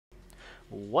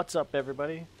What's up,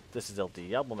 everybody? This is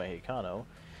Diablo Mexicano.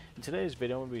 In today's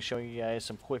video, I'm going to be showing you guys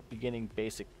some quick beginning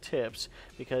basic tips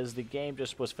because the game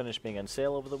just was finished being on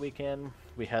sale over the weekend.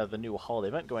 We have the new holiday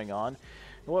event going on.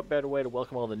 And what better way to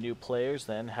welcome all the new players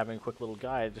than having a quick little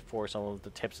guide for some of the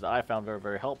tips that I found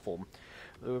very helpful.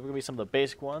 There are going to be some of the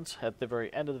basic ones at the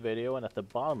very end of the video, and at the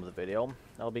bottom of the video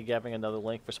I'll be giving another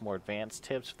link for some more advanced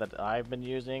tips that I've been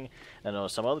using, and I know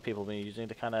some other people have been using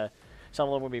to kind of, some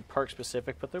of them will be perk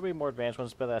specific, but there'll be more advanced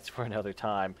ones, but that's for another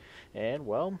time. And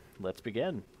well, let's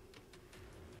begin.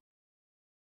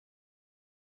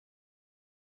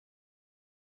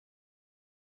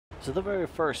 So the very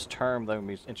first term that I'm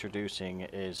going to be introducing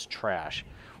is trash.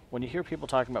 When you hear people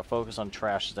talking about focus on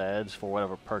trash zeds for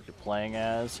whatever perk you're playing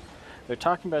as, they're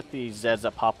talking about the zeds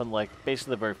that pop in like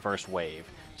basically the very first wave.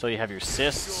 So you have your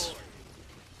cysts,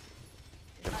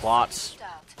 your clots,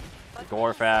 your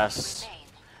gorefast,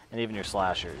 and even your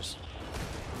slashers.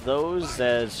 Those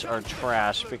zeds are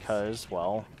trash because,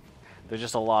 well, there's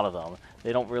just a lot of them.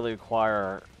 They don't really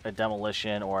require a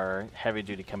demolition or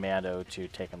heavy-duty commando to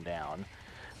take them down.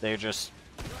 They're just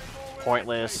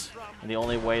pointless, and the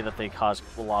only way that they cause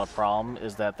a lot of problem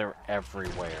is that they're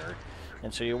everywhere.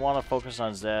 And so you want to focus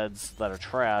on zeds that are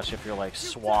trash if you're like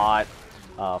SWAT,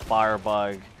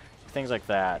 Firebug, things like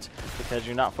that, because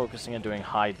you're not focusing on doing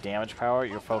high damage power,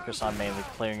 you're focused on mainly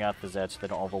clearing out the zeds so they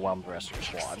don't overwhelm the rest of your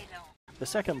squad. The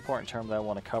second important term that I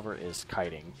want to cover is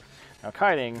kiting. Now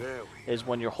kiting is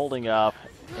when you're holding up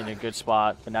in a good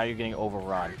spot, but now you're getting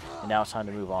overrun, and now it's time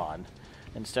to move on.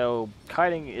 And so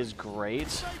kiting is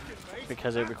great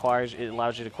because it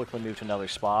allows you to quickly move to another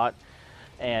spot,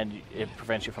 and it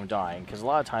prevents you from dying. Because a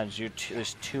lot of times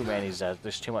there's too many zeds,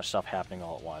 there's too much stuff happening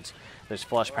all at once. There's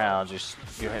flush pounds,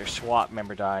 your SWAT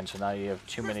member dying, so now you have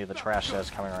too many of the trash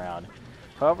zeds coming around.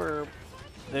 However,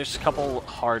 there's a couple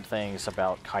hard things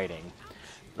about kiting.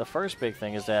 The first big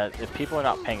thing is that if people are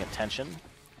not paying attention,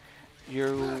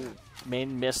 you may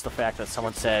miss the fact that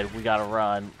someone said, "We gotta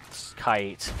run,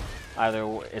 kite." Either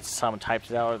it's someone typed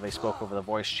it out or they spoke over the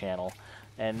voice channel.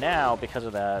 And now, because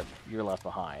of that, you're left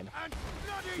behind.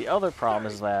 The other problem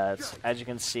is that, as you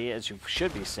can see, as you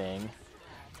should be seeing,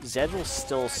 zeds will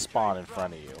still spawn in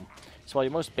front of you. So while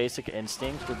your most basic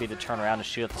instinct would be to turn around and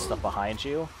shoot at the stuff behind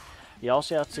you, you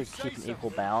also have to keep an equal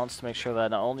balance to make sure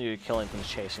that not only are you killing things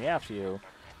chasing after you,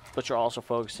 but you're also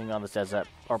focusing on the zeds that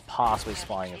are possibly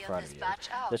spawning in front of you.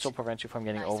 This will prevent you from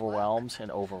getting overwhelmed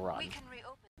and overrun.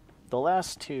 The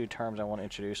last two terms I want to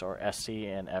introduce are SC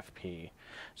and FP.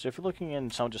 So if you're looking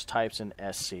in, someone just types in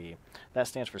SC, that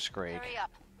stands for Scrake.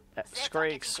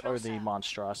 Scrakes are the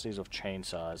monstrosities of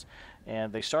chainsaws,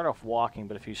 and they start off walking,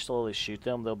 but if you slowly shoot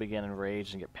them, they'll begin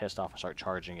enraged and get pissed off and start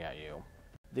charging at you.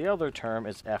 The other term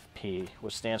is FP,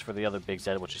 which stands for the other big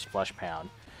Z, which is Flesh Pound.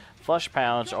 Flesh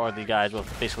Pounds are the guys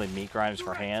with basically meat grinders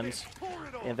for hands,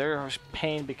 and they're a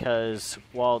pain because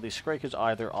while the Scrake is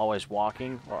either always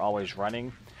walking or always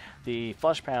running, the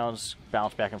Flesh Pounds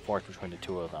bounce back and forth between the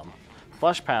two of them.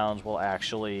 Flesh Pounds will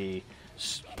actually,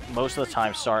 most of the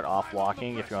time, start off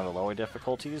walking if you're on the lower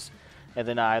difficulties, and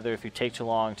then either if you take too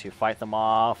long to fight them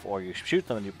off or you shoot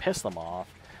them and you piss them off,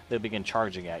 they'll begin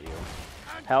charging at you.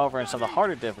 However, in some of the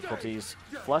harder difficulties,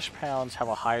 Flesh Pounds have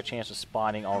a higher chance of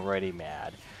spawning already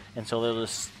mad, and so they'll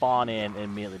just spawn in and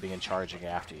immediately begin charging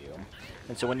after you.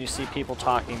 And so when you see people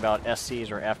talking about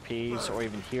SCs or FPs, or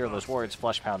even hear those words,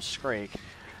 Flesh Pound, Scrake,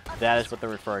 that is what they're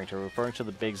referring to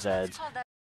the big Zeds.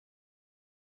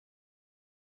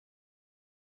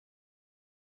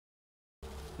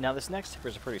 Now this next tip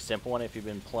is a pretty simple one if you've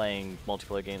been playing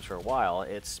multiplayer games for a while.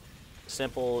 It's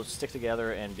simple, stick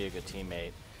together and be a good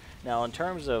teammate. Now in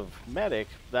terms of medic,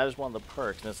 that is one of the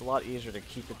perks, and it's a lot easier to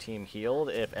keep your team healed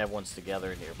if everyone's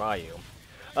together nearby you.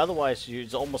 Otherwise,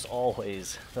 there's almost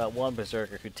always that one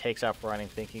berserker who takes off running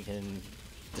thinking he can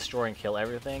destroy and kill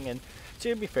everything, and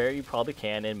to be fair, you probably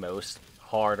can in most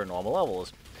hard or normal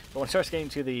levels. But when it starts getting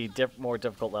to the more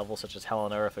difficult levels, such as Hell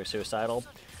on Earth or Suicidal,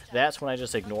 that's when I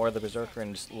just ignore the berserker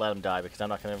and just let him die, because I'm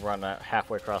not going to run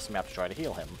halfway across the map to try to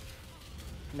heal him.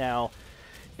 Now,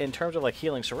 in terms of like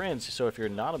healing syringe, so if you're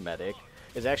not a medic,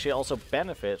 it's actually also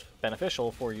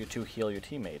beneficial for you to heal your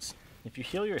teammates. If you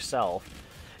heal yourself,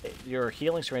 your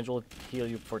healing syringe will heal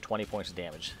you for 20 points of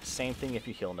damage. Same thing if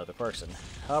you heal another person.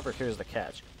 However, here's the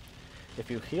catch. If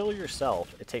you heal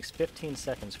yourself, it takes 15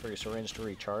 seconds for your syringe to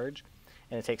recharge,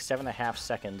 and it takes 7.5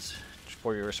 seconds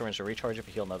for your syringe to recharge if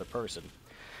you heal another person.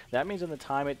 That means in the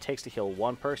time it takes to heal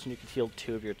one person, you can heal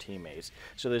 2 of your teammates.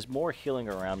 So there's more healing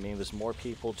around, meaning there's more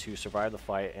people to survive the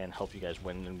fight and help you guys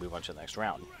win and move on to the next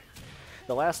round.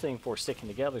 The last thing for sticking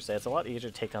together is that it's a lot easier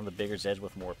to take down the bigger Zeds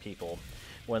with more people.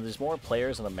 When there's more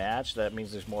players in the match, that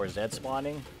means there's more Zed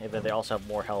spawning, and then they also have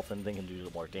more health and they can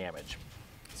do more damage.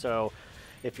 So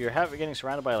if you're getting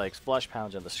surrounded by like Flush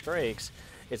Pounds and the Skrakes,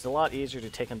 it's a lot easier to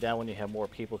take them down when you have more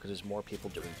people because there's more people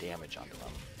doing damage onto them.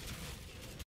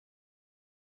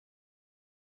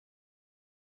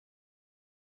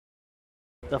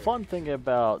 The fun thing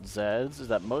about Zeds is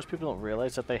that most people don't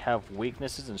realize that they have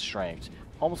weaknesses and strengths,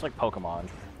 almost like Pokemon.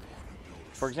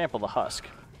 For example, the Husk.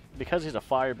 Because he's a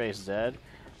fire-based Zed,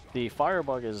 the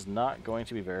Firebug is not going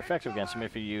to be very effective against him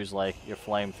if you use like your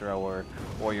Flamethrower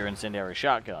or your Incendiary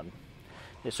Shotgun.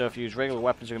 So if you use regular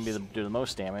weapons, you're going to do the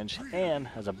most damage, and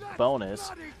as a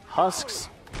bonus, Husks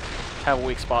have a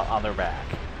weak spot on their back.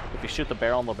 If you shoot the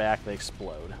barrel on the back, they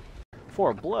explode.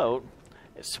 For a bloat,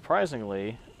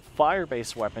 surprisingly,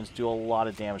 fire-based weapons do a lot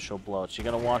of damage to a bloat, so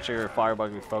you're going to want your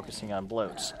Firebug be focusing on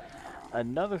bloats.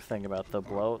 Another thing about the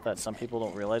bloat that some people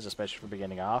don't realize, especially for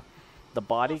beginning off, the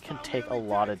body can take a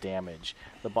lot of damage.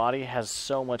 The body has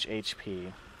so much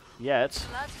HP, yet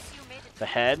the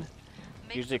head,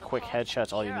 usually a quick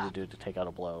headshot's all you need to do to take out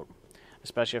a bloat,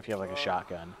 especially if you have like a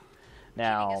shotgun.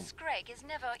 Now,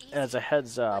 as a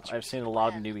heads up, I've seen a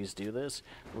lot of newbies do this,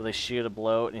 where they shoot a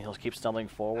bloat and he'll keep stumbling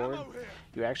forward.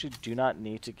 You actually do not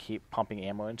need to keep pumping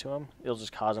ammo into him. It'll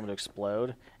just cause him to explode.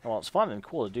 And while it's fun and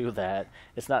cool to do that,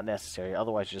 it's not necessary.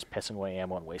 Otherwise, you're just pissing away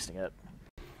ammo and wasting it.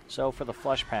 So for the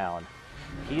Flush Pound,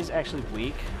 he's actually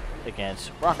weak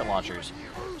against rocket launchers.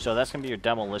 So that's going to be your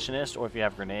Demolitionist, or if you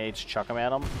have grenades, chuck them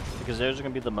at him, because those are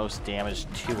going to be the most damage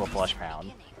to a Flush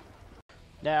Pound.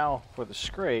 Now, for the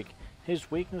Skrake,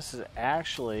 his weakness is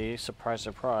actually, surprise,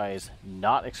 surprise,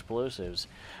 not explosives,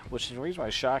 which is the reason why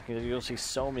it's shocking that you'll see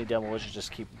so many Demolitions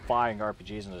just keep firing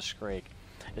RPGs into the Skrake.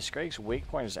 The Skrake's weak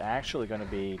point is actually going to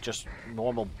be just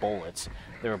normal bullets.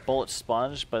 They're a bullet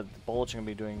sponge, but the bullets are going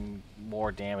to be doing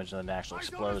more damage than the actual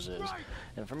explosives.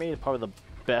 And for me, probably the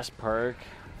best perk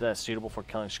that's suitable for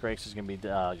killing Skrakes is going to be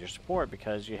your support,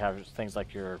 because you have things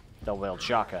like your double-barreled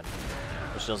shotgun,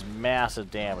 which does massive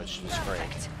damage to the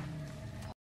Skrake.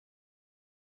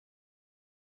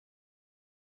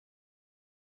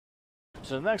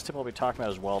 So the next tip I'll be talking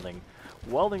about is welding.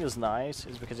 Welding is nice,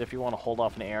 because if you want to hold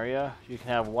off an area, you can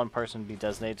have one person be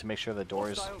designated to make sure the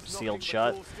door is sealed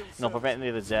shut, and it'll prevent any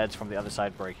of the Zeds from the other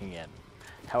side breaking in.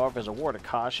 However, as a word of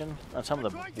caution, on some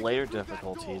of the later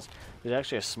difficulties, there's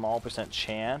actually a small %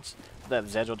 chance that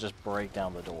Zeds will just break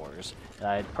down the doors. And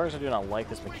I personally do not like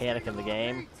this mechanic in the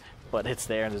game, but it's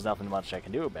there and there's nothing much I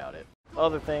can do about it.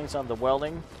 Other things on the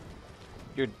welding,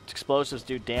 your explosives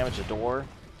do damage a door,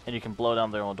 and you can blow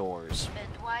down their own doors.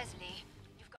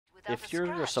 If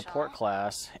you're a support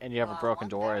class and you have a broken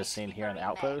door, as seen here in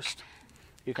Outpost,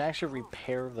 you can actually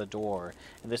repair the door,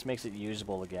 and this makes it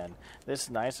usable again. This is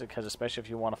nice because especially if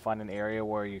you want to find an area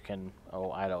where you can,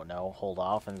 I don't know, hold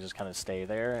off and just kind of stay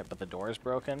there, but the door is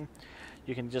broken,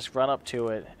 you can just run up to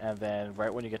it, and then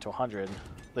right when you get to 100,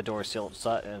 the door is sealed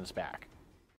shut and it's back.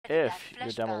 If you're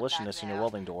Demolitionist in your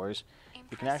welding doors,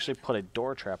 you can actually put a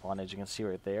door trap on, as you can see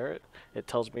right there. It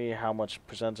tells me how much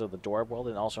percentage of the door I've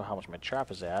welded and also how much my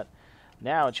trap is at.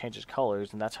 Now it changes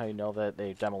colors, and that's how you know that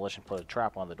a Demolition put a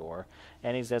trap on the door.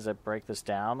 Any Zeds that break this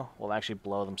down will actually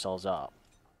blow themselves up.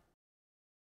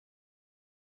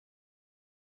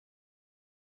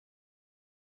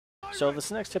 So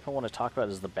this next tip I want to talk about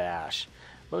is the Bash.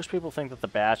 Most people think that the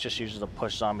Bash just uses to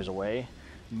push zombies away.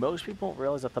 Most people don't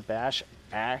realize that the Bash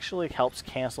actually helps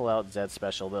cancel out Zed's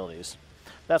special abilities.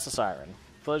 That's the Siren.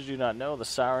 For those who do not know, the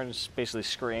Siren basically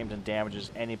screams and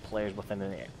damages any players within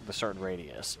the certain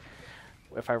radius.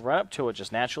 If I run up to it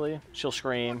just naturally, she'll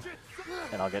scream,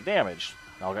 and I'll get damaged,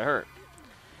 and I'll get hurt.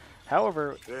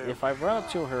 However, if I run up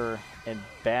to her and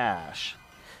bash,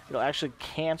 it'll actually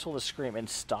cancel the scream and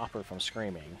stop her from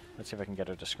screaming. Let's see if I can get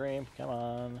her to scream. Come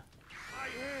on.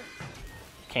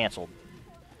 Cancelled.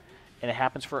 And it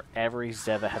happens for every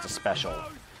Zed that has a special.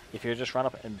 If you just run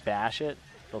up and bash it,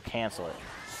 it'll cancel it.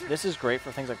 This is great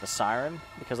for things like the Siren,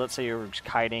 because let's say you're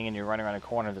kiting and you're running around a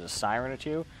corner and there's a Siren or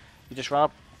two, you just run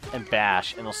up and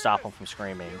bash and it'll stop them from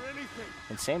screaming.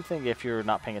 And same thing if you're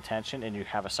not paying attention and you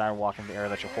have a Siren walking in the area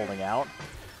that you're holding out.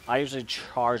 I usually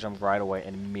charge them right away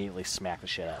and immediately smack the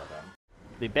shit out of them.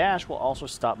 The bash will also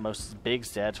stop most big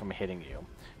Zeds from hitting you.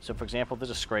 So for example,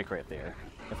 there's a Skrake right there.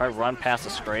 If I run past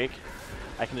the Skrake,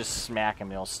 I can just smack him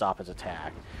and it'll stop his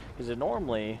attack. Because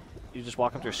normally, you just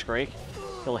walk up to a Skrake,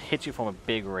 he'll hit you from a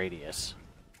big radius.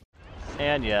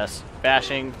 And yes,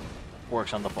 bashing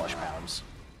works on the Flush Pounds.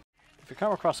 If you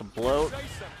come across a bloat,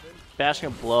 bashing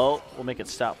a bloat will make it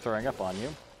stop throwing up on you.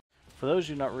 For those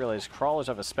who do not realize, crawlers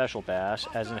have a special bash,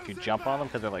 as in if you jump on them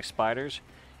because they're like spiders,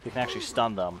 you can actually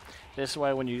stun them. This is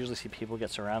why when you usually see people get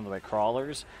surrounded by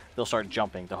crawlers, they'll start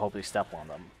jumping to hopefully step on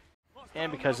them.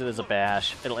 And because it is a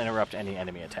bash, it'll interrupt any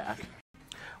enemy attack.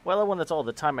 Well, everyone, that's all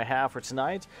the time I have for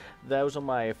tonight. Those are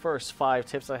my first 5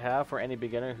 tips I have for any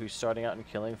beginner who's starting out in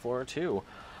Killing Floor 2.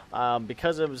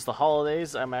 Because it was the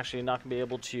holidays, I'm actually not going to be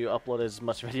able to upload as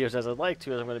much videos as I'd like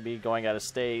to, as I'm going to be going out of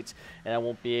state, and I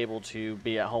won't be able to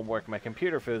be at home working my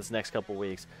computer for this next couple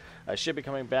weeks. I should be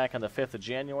coming back on the 5th of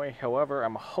January. However,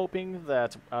 I'm hoping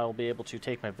that I'll be able to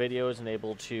take my videos and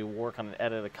able to work on and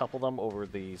edit a couple of them over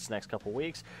these next couple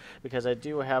weeks, because I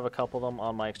do have a couple of them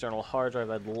on my external hard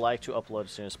drive I'd like to upload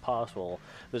as soon as possible.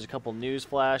 There's a couple news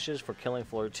flashes for Killing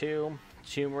Floor 2,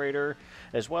 Tomb Raider,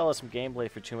 as well as some gameplay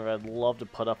for Tomb Raider I'd love to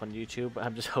put up on YouTube.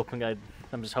 I'm just hoping I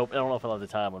don't know if I'll have the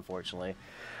time, unfortunately.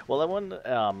 Well, everyone,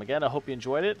 again, I hope you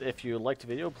enjoyed it. If you liked the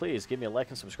video, please give me a like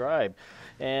and subscribe.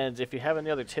 And if you have any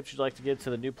other tips you'd like to give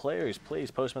to the new players, please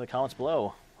post them in the comments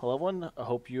below. Well, everyone, I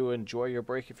hope you enjoy your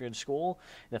break if you're in school.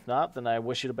 And if not, then I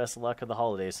wish you the best of luck at the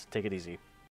holidays. Take it easy.